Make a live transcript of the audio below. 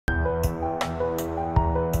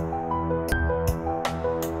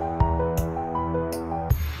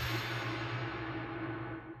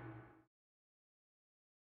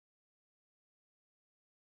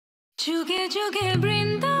जुगे जुगे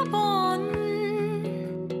वृंदावन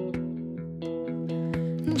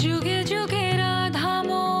जुगे जुगे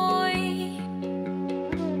राधामय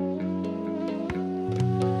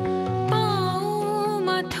पाऊ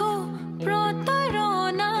माथो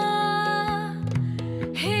प्रतारणा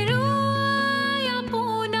हेरुवाई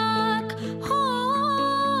আপোনাক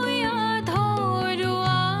হৈয়া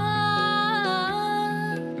ধৰুৱা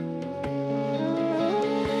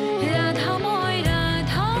ৰাধাময়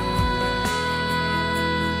ৰাধা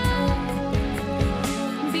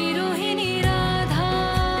বিৰহিনী ৰাধা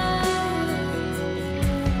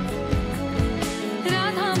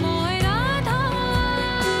ৰাধাময় ৰাধা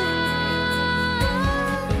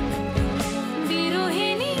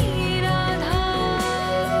বিৰহিনী ৰাধা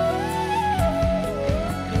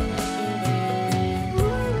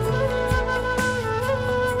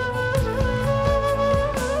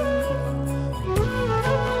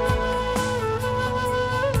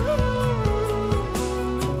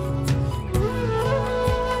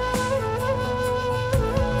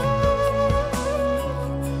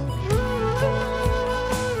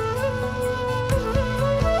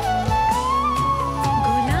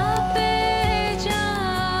গোলাপে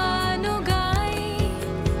জানো গাই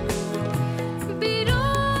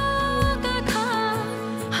বিৰগাথা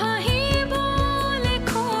হাঁহিবলে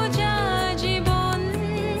খোজা জীৱন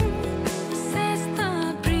চেষ্টা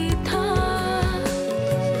বৃথা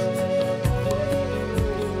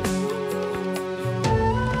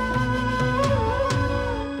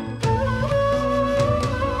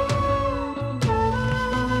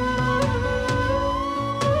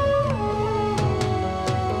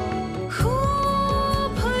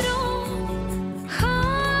শুভ্ৰ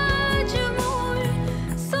সাজ মোৰ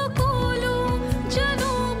সকলো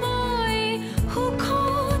জানো মই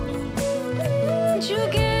সুখত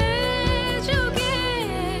যুগে যুগে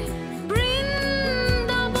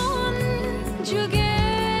বৃন্দাবন যুগে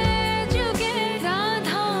যুগে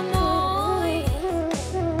ৰাধাময়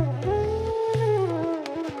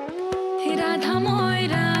ৰাধাময়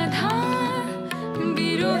ৰাধা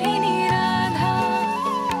বিৰহিনী ৰাধা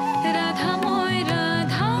ৰাধাময়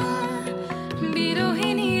ৰাধা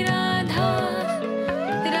বিৰহিনী ৰাধা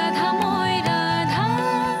ৰাধাময় ৰাধা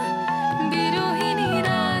বিৰহিনী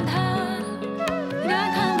ৰাধা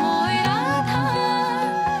ৰাধাময় ৰাধা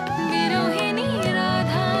বিৰহিনী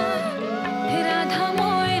ৰাধা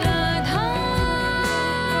ৰাধাময় ৰাধা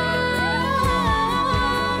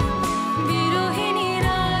বিৰহিনী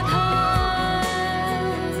ৰাধা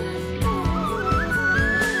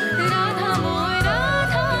ৰাধাময়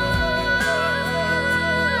ৰাধা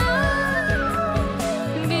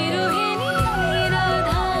বিৰহিনী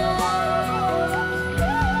ৰাধা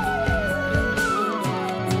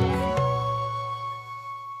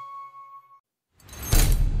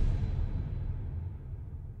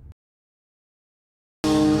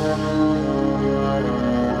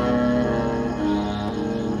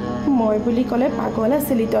মই বুলি ক'লে পাগল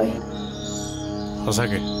আছিলি তই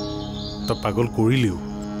সঁচাকে তই পাগল কৰিলিও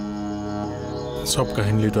চব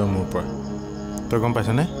কাহিনী তই মোৰ পৰা তই গম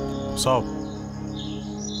পাইছনে চব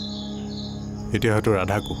এতিয়া হয়তো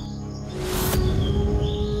ৰাধাকো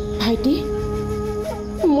ভাইটি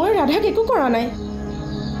মই ৰাধাক একো কৰা নাই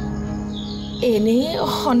এনেই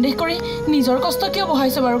সন্দেহ কৰি নিজৰ কষ্ট কিয়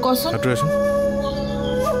বহাইছ বাৰু কচোন আঁতৰাচোন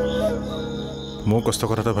মোৰ কষ্ট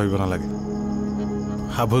কথাটো ভাবিব নালাগে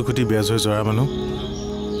সাৱৈ খুটি বেজ হৈ যোৱা মানুহ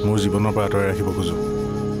মোৰ জীৱনৰ পৰা আঁতৰাই ৰাখিব খোজো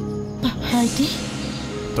ভাইটি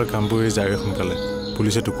তই কামবোৰ এৰি যাগে সোনকালে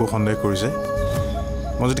পুলিচে তোকো সন্দেহ কৰিছে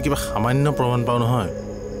মই যদি কিবা সামান্য প্ৰমাণ পাওঁ নহয়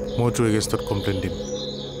মই তোৰ এগেইনষ্টত কমপ্লেইন দিম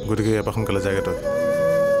গতিকে ইয়াৰ পৰা সোনকালে যাগে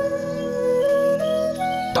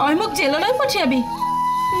তই মোক জেললৈ পঠিয়াবি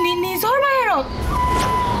নিজৰ বাহিৰত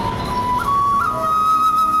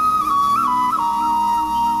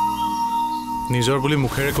নিজৰ বুলি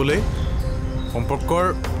মুখেৰে ক'লেই সম্পৰ্কৰ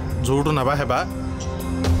জোৰটো নাবাঢ়ে বা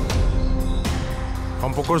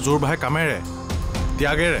সম্পৰ্কৰ জোৰ বাঢ়ে কামেৰে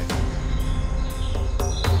ত্যাগেৰে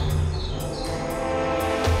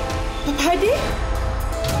ভাইটি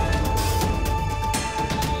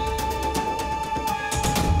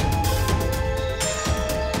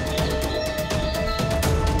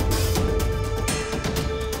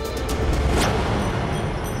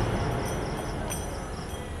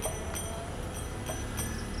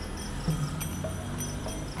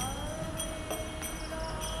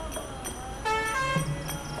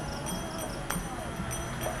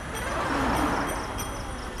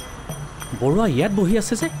বৰুৱা ইয়াত বহি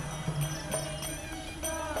আছে যে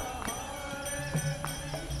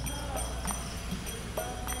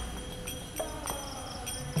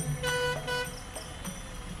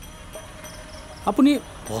আপুনি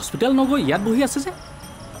হস্পিটেল নগৈ ইয়াত বহি আছে যে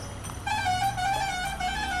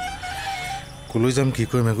কলৈ যাম কি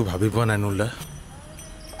কৰিম একো ভাবি পোৱা নাই নুল্লা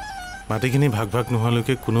মাটিখিনি ভাগ ভাগ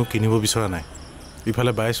নোহোৱালৈকে কোনো কিনিব বিচৰা নাই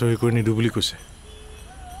ইফালে বাই চহী কৰি নিদিওঁ বুলি কৈছে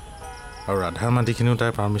আৰু ৰাধাৰ মাটিখিনিও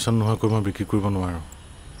তাইৰ পাৰ্মিশ্যন নোহোৱাকৈ মই বিক্ৰী কৰিব নোৱাৰোঁ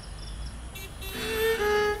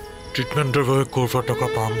ট্ৰিটমেণ্টৰ বাবে ক'ৰ পৰা টকা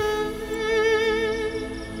পাম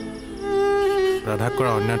ৰাধাক কৰা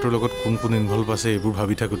অন্যায়টোৰ লগত কোন কোন ইনভলভ আছে এইবোৰ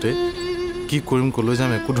ভাবি থাকোঁতে কি কৰিম কলৈ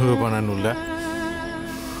যাম একো ধৰিব পৰা নাই নুল্লা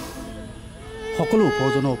সকলো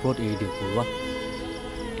উপাৰ্জনৰ ওপৰত এৰি দিওঁ পৰুৱা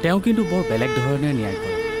তেওঁ কিন্তু বৰ বেলেগ ধৰণে ন্যায়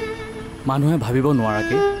কৰে মানুহে ভাবিব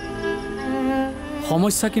নোৱাৰাকৈ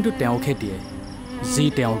সমস্যা কিন্তু তেওঁকহে দিয়ে যি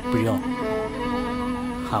তেওঁৰ প্ৰিয়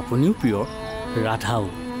আপুনিও প্ৰিয় ৰাধাও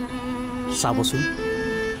চাবচোন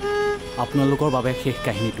আপোনালোকৰ বাবে শেষ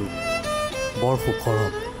কাহিনীটো বৰ সুখৰ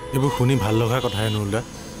হ'ব এইবোৰ শুনি ভাল লগা কথাই নুল্লা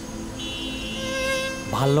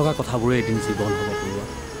ভাল লগা কথাবোৰে এদিন জীৱন হ'ব পৰুৱা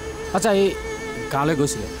আচ্ছা এই গাঁৱলৈ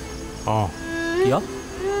গৈছিলে অঁ কিয়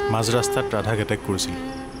মাজ ৰাস্তাত ৰাধাক এটেক কৰিছিল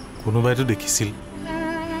কোনোবাইতো দেখিছিল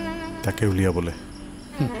তাকে উলিয়াবলৈ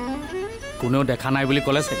কোনেও দেখা নাই বুলি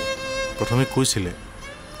ক'লে চাগে প্ৰথমে কৈছিলে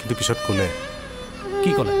কিন্তু পিছত ক'লে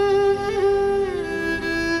কি ক'লে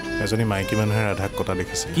এজনী মাইকী মানুহে ৰাধাক কটা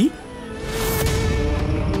দেখিছে কি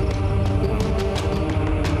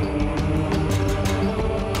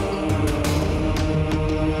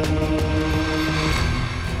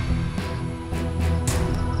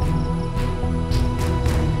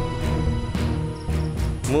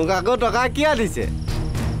মোক আকৌ টকা কিয় দিছে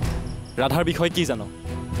ৰাধাৰ বিষয়ে কি জানো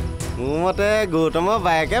মোৰ মতে গৌতমৰ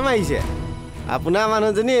বায়েকে মাৰিছে আপোনাৰ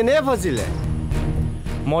মানুহজনী এনেই ফচিলে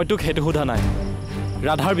মই তোক সেইটো সোধা নাই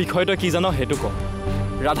ৰাধাৰ বিষয়ে তই কি জানো সেইটো ক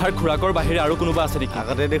ৰাধাৰ খুৰাকৰ বাহিৰে আৰু কোনোবা আছে নেকি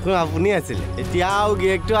আগতে দেখোন আপুনি আছিলে এতিয়া আৰু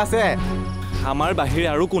গিৰিয়েকটো আছে আমাৰ বাহিৰে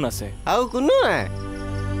আৰু কোন আছে আৰু কোনো নাই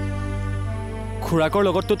খুৰাকৰ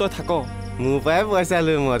লগততো তই থাক মোৰ পৰাই পইচা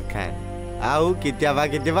লৈ মদ খায় আৰু কেতিয়াবা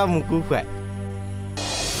কেতিয়াবা মোকো খুৱায়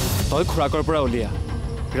তই খুৰাকৰ পৰা উলিয়া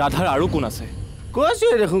ৰাধাৰ আৰু কোন আছে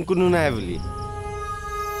কৈছোৱে দেখোন কোনো নাই বুলি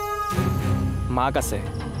মাক আছে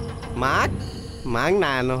মাক মাক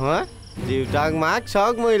নাই নহয় দেউতাক মাক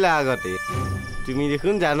চক মৰিলে আগতে তুমি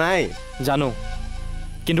দেখোন জানাই জানো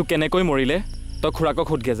কিন্তু কেনেকৈ মৰিলে তই খুৰাকক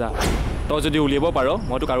সোধগে যা তই যদি উলিয়াব পাৰ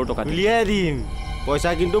মই তোক আৰু টকা দিম উলিয়াই দিম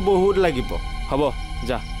পইচা কিন্তু বহুত লাগিব হ'ব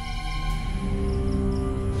যা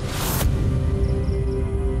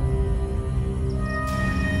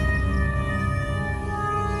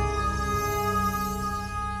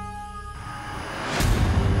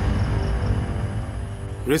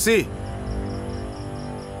ঋষি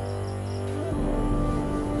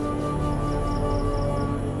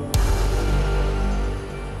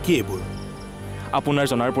কি এইবোৰ আপোনাৰ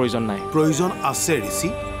জনাৰ প্ৰয়োজন নাই প্ৰয়োজন আছে ঋষি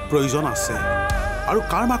প্ৰয়োজন আছে আৰু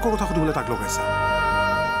কাৰ মাকৰ কথা সুধিবলৈ তাক লগাইছা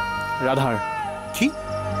ৰাধাৰ কি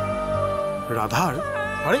ৰাধাৰ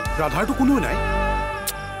আৰে ৰাধাৰটো কোনোৱে নাই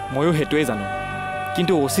ময়ো সেইটোৱে জানো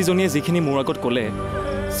কিন্তু অচিজনীয়ে যিখিনি মোৰ আগত ক'লে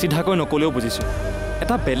চিধাকৈ নক'লেও বুজিছোঁ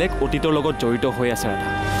এটা বেলেগ অতীতৰ লগত জড়িত হৈ আছে ৰাধা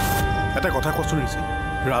এটা কথা কোৱাচোন ঋষি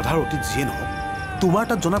ৰাধাৰ অতীত যিয়ে নহওক তোমাৰ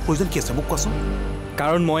তাত জনাৰ প্ৰয়োজন কি আছে মোক কোৱাচোন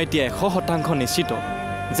কাৰণ মই এতিয়া 100% নিশ্চিত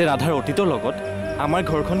যে ৰাধাৰ অতীতৰ লগত আমাৰ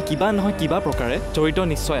ঘৰখন কিবা নহয় কিবা প্ৰকাৰে জড়িত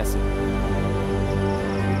নিশ্চয় আছে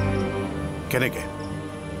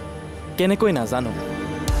কেনেকৈ নাজানো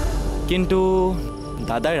কিন্তু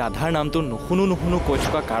দাদাই ৰাধাৰ নামটো নুশুনো কৈ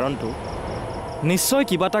থকা কাৰণটো নিশ্চয়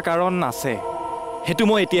কিবা এটা কাৰণ আছে সেইটো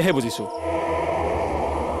মই এতিয়াহে বুজিছোঁ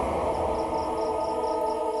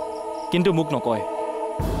কিন্তু মোক নকয়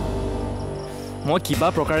মই কিবা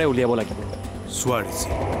প্ৰকাৰে উলিয়াব লাগিব চোৱা ঋষি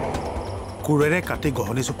কোৰেৰে কাটি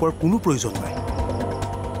গহনি চপোৱাৰ কোনো প্ৰয়োজন নাই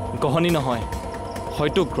গহনি নহয়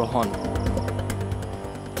হয়তো গ্ৰহণ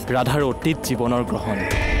ৰাধাৰ অতীত জীৱনৰ গ্ৰহণ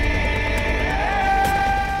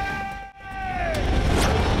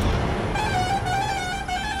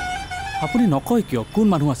আপুনি নকয় কিয় কোন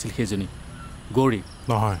মানুহ আছিল সেইজনী গৌৰী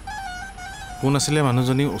নহয় কোন আছিলে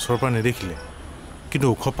মানুহজনী ওচৰৰ পৰা নেদেখিলে কিন্তু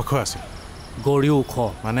ওখ পাখ আছিল গৌৰীও ওখ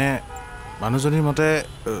মানে মানুহজনীৰ মতে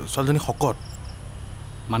ছোৱালীজনী শকত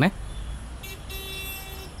মানে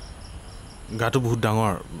গাটো বহুত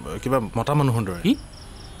ডাঙৰ কিবা মতা মানুহৰ দৰে কি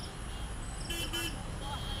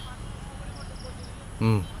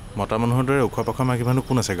মতা মানুহৰ দৰে ওখ পাখ মাইকী মানুহ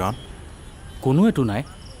কোন আছে গাঁৱত কোনোৱেতো নাই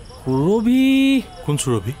সুৰভি কোন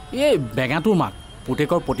সুৰভি এই বেঙাটোৰ মাক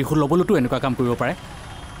পুতেকৰ প্ৰতিশোধ ল'বলৈতো এনেকুৱা কাম কৰিব পাৰে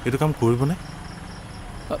এইটো কাম কৰিবনে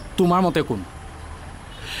তোমাৰ মতে কোন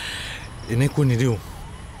এনেই কৈ নিদিওঁ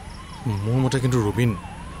মোৰ মতে কিন্তু ৰবীন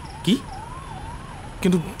কি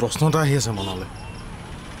কিন্তু প্ৰশ্ন এটা আহি আছে মনলৈ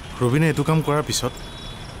ৰবীনে এইটো কাম কৰাৰ পিছত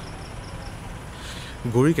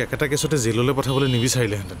গৌৰীক একেটা কেছতে জেললৈ পঠাবলৈ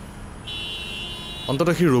নিবিচাৰিলেহেঁতেন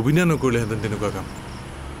অন্ততঃ সি ৰবীনে নকৰিলেহেঁতেন তেনেকুৱা কাম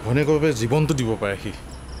ঘনীয়েকৰ বাবে জীৱনটো দিব পাৰে সি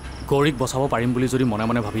গৌৰীক বচাব পাৰিম বুলি যদি মনে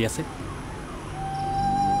মনে ভাবি আছে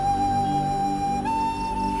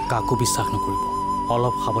কাকো বিশ্বাস নকৰিব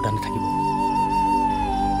অলপ সাৱধানে থাকিব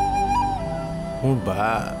মোৰ বা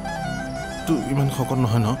তো ইমান শকত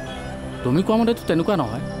নহয় ন তুমি কোৱা মতেতো তেনেকুৱা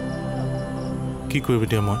নহয় কি কৰিম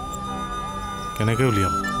এতিয়া মই কেনেকৈ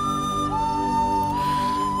উলিয়াম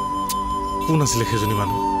কোন আছিলে সেইজনী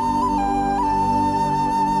মানুহ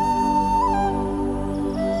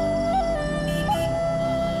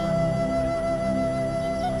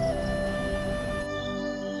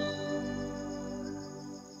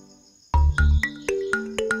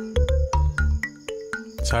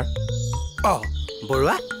sir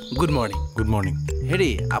Barua good morning good morning হেৰি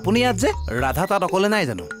আপুনি ইয়াত যে ৰাধা তাত অকলে নাই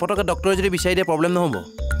জানো পটককৈ ডক্টৰে যদি বিচাৰি দিয়ে প্ৰব্লেম নহ'ব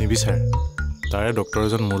নিবিচাৰে তাৰে ডক্টৰ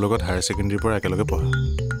এজন মোৰ লগত হায়াৰ ছেকেণ্ডেৰীৰ পৰা একেলগে পঢ়া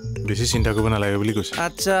বেছি চিন্তা কৰিব নালাগে বুলি কৈছে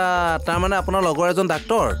আচ্ছা তাৰমানে আপোনাৰ লগৰ এজন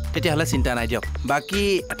ডাক্তৰ তেতিয়াহ'লে চিন্তা নাই দিয়ক বাকী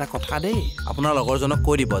এটা কথা দেই আপোনাৰ লগৰজনক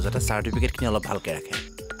কৈ দিব যাতে চাৰ্টিফিকেটখিনি অলপ ভালকৈ ৰাখে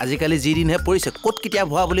আজিকালি যি দিনহে পৰিছে ক'ত কেতিয়া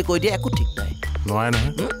ভুৱা বুলি কৈ দিয়ে একো ঠিক নাই নোৱাৰে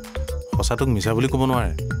নহয় সঁচাটোক মিছা বুলি ক'ব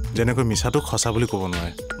নোৱাৰে যেনেকৈ মিছাটোক সঁচা বুলি ক'ব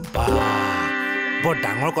নোৱাৰে বা বৰ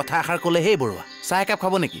ডাঙৰ কথা এষাৰ ক'লে হেই বৰুৱা চাহ একাপ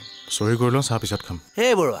খাব নেকি চহী কৰি লওঁ চাহ পিছত খাম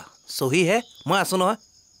হেই বৰুৱা চহীহে মই আছোঁ নহয়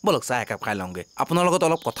বলক চাহ একাপ খাই লওঁগৈ আপোনাৰ লগত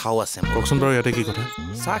অলপ কথাও আছে কওকচোন বাৰু ইয়াতে কি কথা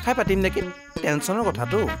চাহ খাই পাতিম নেকি টেনশ্যনৰ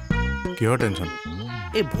কথাটো কিহৰ টেনশ্যন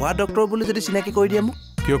এই ভুৱা ডক্টৰ বুলি যদি চিনাকি কৰি দিয়ে মোক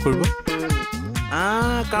কিয় কৰিব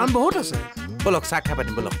কাৰণ বহুত আছে বলক চাহ খাই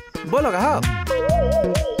পাতিম বলক বলক আহক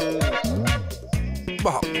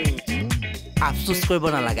বহক আফচোচ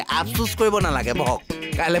কৰিব নালাগে বহক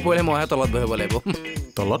কাইলৈ পৰহিলে মইহে তলত বহিব লাগিব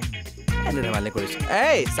তলত এনে ধেমালি কৰিছোঁ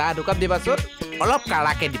এই চাহ দুকাপ দিবাচোন অলপ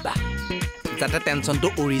কাৰাকে দিবা যাতে টেনশ্যনটো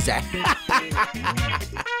উৰি যায়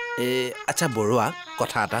আচ্ছা বৰুৱা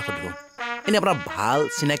কথা এটা সুধিব এনেই আপোনাৰ ভাল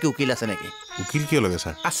চিনাকি উকিল আছে নেকি উকিল কিয় লাগে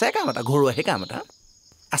ছাৰ আছে কাম এটা ঘৰুৱা সেই কাম এটা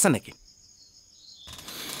আছে নেকি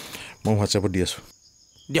মই হোৱাটছএপত দি আছোঁ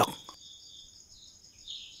দিয়ক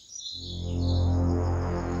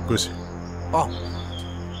গৈছে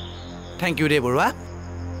থেংক ইউ দেই বৰুৱা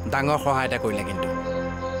ডাঙৰ সহায় এটা কৰিলে কিন্তু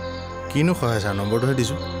কিনো সহায় ছাৰ নম্বৰটোহে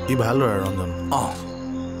দিছোঁ ই ভাল ল'ৰা ৰঞ্জন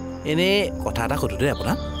এনেই কথা এটা সুধো দেই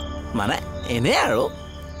আপোনাক মানে এনেই আৰু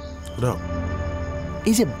সোধক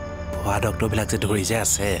এই যে ভুৱা ডক্টৰবিলাক যে ধৰি যে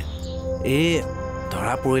আছে এই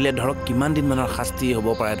ধৰা পৰিলে ধৰক কিমান দিনমানৰ শাস্তি হ'ব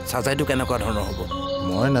পাৰে চাজাইটো কেনেকুৱা ধৰণৰ হ'ব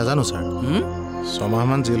মই নাজানো ছাৰ 6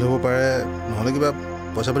 মাহমান জেল হ'ব পাৰে নহ'লে কিবা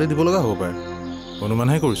পইচা পাতি দিব লগা হ'ব পাৰে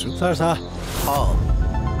অনুমানহে কৰিছোঁ ছাৰ চাহ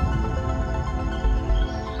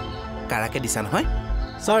কাৰাকে দিছা নহয়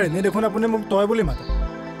ছাৰ এনেই দেখোন আপুনি মোক তই বুলি মাতে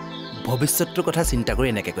ভৱিষ্যতটোৰ কথা চিন্তা কৰি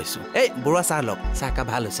এনেকৈ কৈছোঁ এই বৰুৱা চাহ লওক চাহকাপ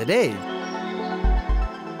ভাল হৈছে দেই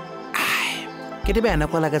কেতিয়াবা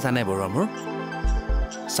এনেকুৱা লাগে জানে বৰুৱা মোৰ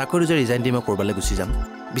চাকৰি যে ৰিজাইন দি মই ক'ৰবালৈ গুচি যাম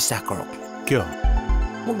বিশ্বাস কৰক কিয়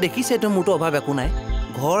মোক দেখিছেতো মোৰতো অভাৱ একো নাই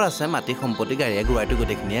ঘৰ আছে মাটি সম্পত্তি গাড়ীয়ে গুৱাহাটী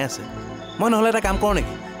গোটেইখিনিয়ে আছে মই নহ'লে এটা কাম কৰোঁ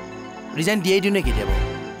নেকি ৰিজাইন দিয়েই দিওঁ নে কেতিয়াবা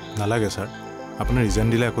নালাগে ছাৰ আপুনি ৰিজাইন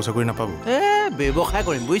দিলে একো চাকৰি নাপাব ব্যৱসায়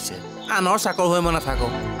কৰিম বুজিছে আনৰ চাকৰ হৈ মই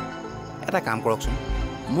নাথাকোঁ এটা কাম কৰকচোন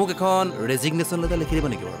মোক এখন ৰেজিগনেশ্যন লেটাৰ লিখি দিব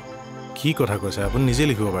নেকি বাৰু কি কথা কৈছে আপুনি নিজে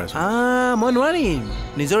লিখিব পাৰে মই নোৱাৰিম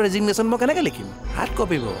নিজৰ ৰেজিগনেশ্যন মই কেনেকৈ লিখিম হাৰ্ড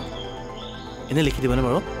কপিব এনেই লিখি দিবনে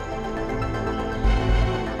বাৰু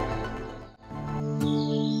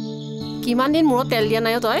কিমান দিন মূৰত তেল দিয়া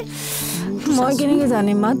নাই তই মই কেনেকৈ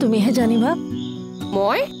জানিম মা তুমিহে জানিবা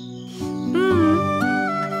মই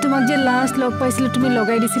তোমাক যে লাষ্ট লগ পাইছিলোঁ তুমি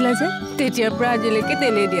লগাই দিছিলা যে তেতিয়াৰ পৰা আজিলৈকে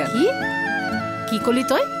তেলেই দিয়া কি ক'লি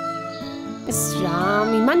তই ৰাম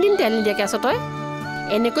ইমান দিন তেল নিদিয়াকৈ আছ তই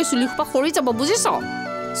এনেকৈ চুলি সোপা সৰি যাব বুজিছ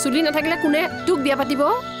চুলি নাথাকিলে কোনে তোক বিয়া পাতিব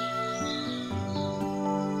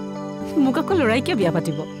মোক আকৌ ল'ৰাই কিয় বিয়া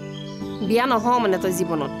পাতিব বিয়া নহওঁ মানে তই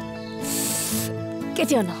জীৱনত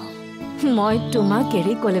কেতিয়াও নহওঁ মই তোমাক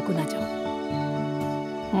এৰি ক'লেকো নাযাওঁ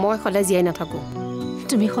মই সদায় জীয়াই নাথাকোঁ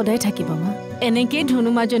তুমি সদায় থাকিবা মা এনেকেই ধুনু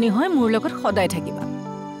মাজনী হয় মোৰ লগত সদায় থাকিবা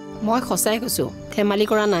মই সঁচাই কৈছোঁ ধেমালি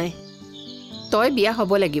কৰা নাই তই বিয়া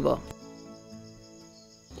হ'ব লাগিব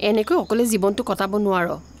এনেকৈ অকলে জীৱনটো কটাব নোৱাৰ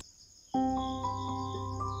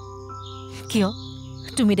কিয়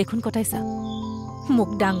তুমি দেখোন কটাইছা মোক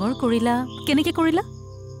ডাঙৰ কৰিলা কেনেকৈ কৰিলা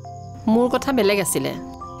মোৰ কথা বেলেগ আছিলে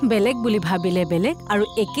বেলেগ বুলি ভাবিলে বেলেগ আৰু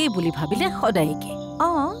একেই বুলি ভাবিলে সদায় একে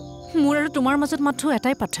মোৰ আৰু তোমাৰ মাজত মাথো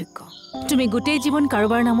এটাই পাৰ্থক্য তুমি গোটেই জীৱন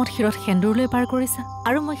কাৰোবাৰ নামত শিৰত সেন্দুৰ লৈ পাৰ কৰিছা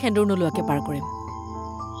আৰু মই সেন্দুৰ নোলোৱাকৈ পাৰ কৰিম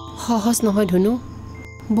সহজ নহয় ধুনু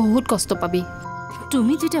বহুত কষ্ট পাবি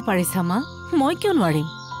তুমি যেতিয়া পাৰিছা মা মই কিয় নোৱাৰিম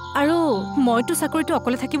আৰু মইতো চাকৰিটো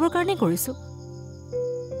অকলে থাকিবৰ কাৰণে কৰিছোঁ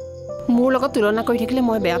মোৰ লগত তুলনা কৰি থাকিলে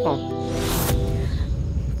মই বেয়া পাওঁ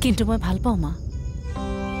কিন্তু মই ভাল পাওঁ মা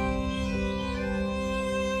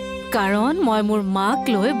কাৰণ মই মোৰ মাক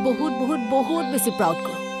লৈ বহুত বহুত বহুত বেছি প্ৰাউড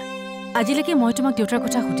কৰোঁ আজিলৈকে মই তোমাক দেউতাৰ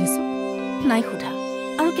কথা সুধিছোঁ নাই সোধা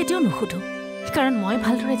আৰু কেতিয়াও নুসুধো কাৰণ মই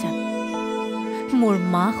ভালদৰে জানো মোৰ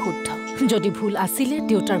মা শুদ্ধ যদি ভুল আছিলে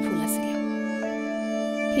দেউতাৰ ভুল আছিলে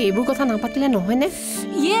এইবোৰ কথা নাপাতিলে নহয়নে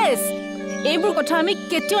য়েছ এইবোৰ কথা আমি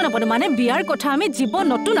কেতিয়াও নাপাতো মানে বিয়াৰ কথা আমি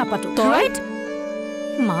জীৱনতো নাপাতো ৰাইট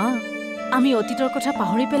মা আমি অতীতৰ কথা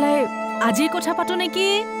পাহৰি পেলাই আজিৰ কথা পাতো নেকি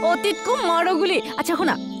অতীতকো মৰগুলি আচ্ছা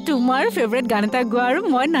শুনা তোমাৰ ফেভাৰিট গান এটা গোৱা আৰু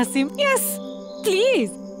মই নাচিম য়েছ প্লিজ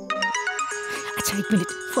আচ্ছা এক মিনিট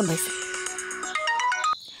ফোন পাইছে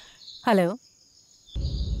হেল্ল'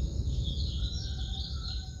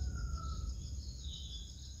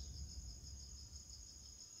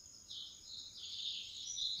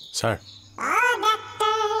 ছাৰ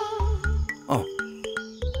অঁ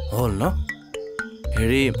হ'ল ন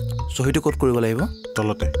হেৰি চহীটো ক'ত কৰিব লাগিব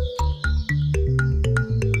তলতে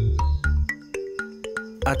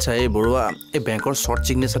আচ্ছা এই বৰুৱা এই বেংকৰ শ্বৰ্ট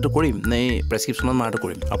ছিগনেচাৰটো কৰিম নে প্ৰেছক্ৰিপশ্যনত মাৰটো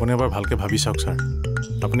কৰিম আপুনি এবাৰ ভালকৈ ভাবি চাওক ছাৰ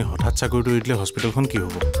আপুনি হঠাৎ চাকৰিটো এৰি দিলে হস্পিটেলখন কি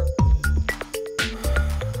হ'ব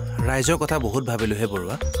ৰাইজৰ কথা বহুত ভাবিলোঁহে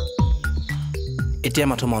বৰুৱা এতিয়া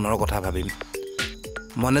মাথো মনৰ কথা ভাবিম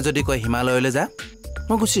মনে যদি কয় হিমালয়লৈ যা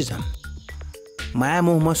মই গুচি যাম মায়া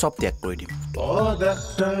মোহ মই চব ত্যাগ কৰি দিম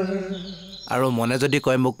আৰু মনে যদি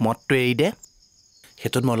কয় মোক মদটো এৰি দে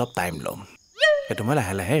সেইটোত মই অলপ টাইম ল'ম সেইটো মই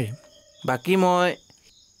লাহে লাহে এৰিম বাকী মই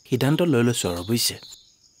সিদ্ধান্ত লৈ লৈছোঁ আৰু বুজিছে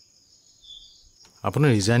আপুনি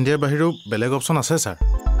ৰিজাইন দিয়াৰ বাহিৰেও বেলেগ অপশ্যন আছে ছাৰ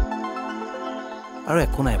আৰু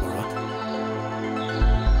একো নাই বৰুৱা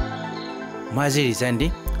মই আজি ৰিজাইন দি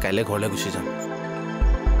কাইলৈ ঘৰলৈ গুচি যাম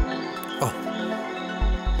অঁ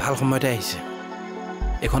ভাল সময়তে আহিছে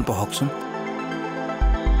এখন পঢ়কচোন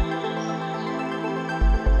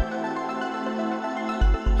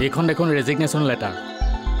এইখন দেখোন ৰেজিগনেশ্যন লেটাৰ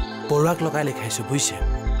বৰুৱাক লগাই লিখাইছোঁ বুজিছে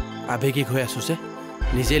আৱেগিক হৈ আছোঁ যে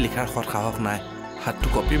নিজে লিখাৰ সৎ সাহস নাই হাতটো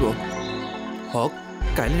কঁপিব হওক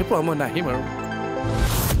কাইলৈৰ পৰা মই নাহিম আৰু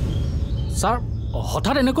ছাৰ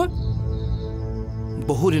হঠাৎ এনেকৈ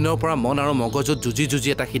বহুদিনৰ পৰা মন আৰু মগজুত যুঁজি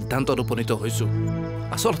এটা সিদ্ধান্তত উপনীত হৈছোঁ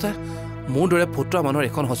আচলতে মোৰ দৰে ফটোৱা মানুহৰ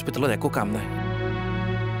এখন হস্পিটেলত একো কাম নাই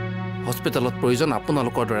হস্পিটেলত প্ৰয়োজন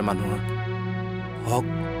আপোনালোকৰ দৰে মানুহৰ হওক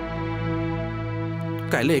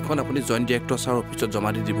কাইলৈ এইখন আপুনি জইণ্ট ডিৰেক্টৰ ছাৰ অফিচত জমা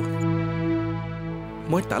দি দিব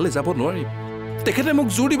মই তালৈ যাব নোৱাৰিম তেখেতে মোক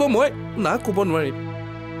জোৰ দিব মই না ক'ব নোৱাৰিম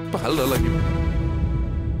ভাল নালাগিব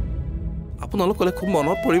আপোনালোকলৈ খুব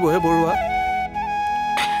মনত পৰিবহে বৰুৱা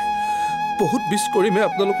বহুত মিছ কৰিমহে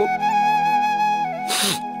আপোনালোকক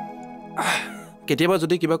কেতিয়াবা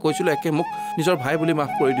যদি কিবা কৈছিলোঁ একে মোক নিজৰ ভাই বুলি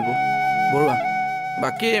মাফ কৰি দিব বৰুৱা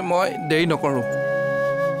বাকী মই দেৰি নকৰোঁ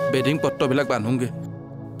বেডিং পত্ৰবিলাক বান্ধোগৈ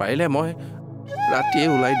পাৰিলে মই ৰাতিয়ে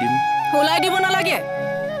ওলাই দিব নালাগে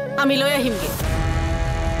আমি লৈ আহিমগৈ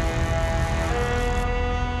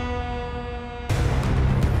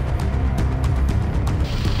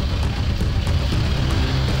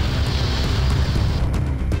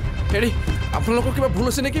হেৰি আপোনালোকৰ কিবা ভুল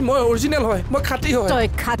হৈছে নেকি মই অৰিজিনেল হয় মই খাটি হয় তই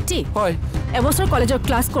খাটি হয় এবছৰ কলেজৰ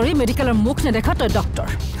ক্লাছ কৰি মেডিকেলৰ মুখ নেদেখা তই ডক্টৰ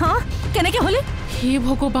হা কেনেকৈ হ'লি হে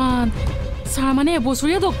ভগৱান ছাৰ মানে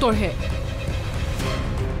এবছৰীয়া ডক্টৰহে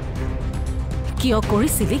কিয়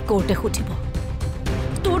কৰিছিলি কোৰ্টে সুধিব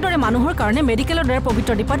তোৰ দৰে মানুহৰ কাৰণে মেডিকেলৰ দৰে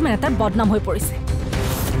পবিত্ৰ ডিপাৰ্টমেণ্ট এটাৰ বদনাম হৈ পৰিছে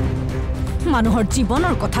মানুহৰ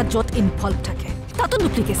জীৱনৰ কথা য'ত ইনভলভ থাকে তাতো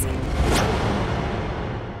ডুপ্লিকেচি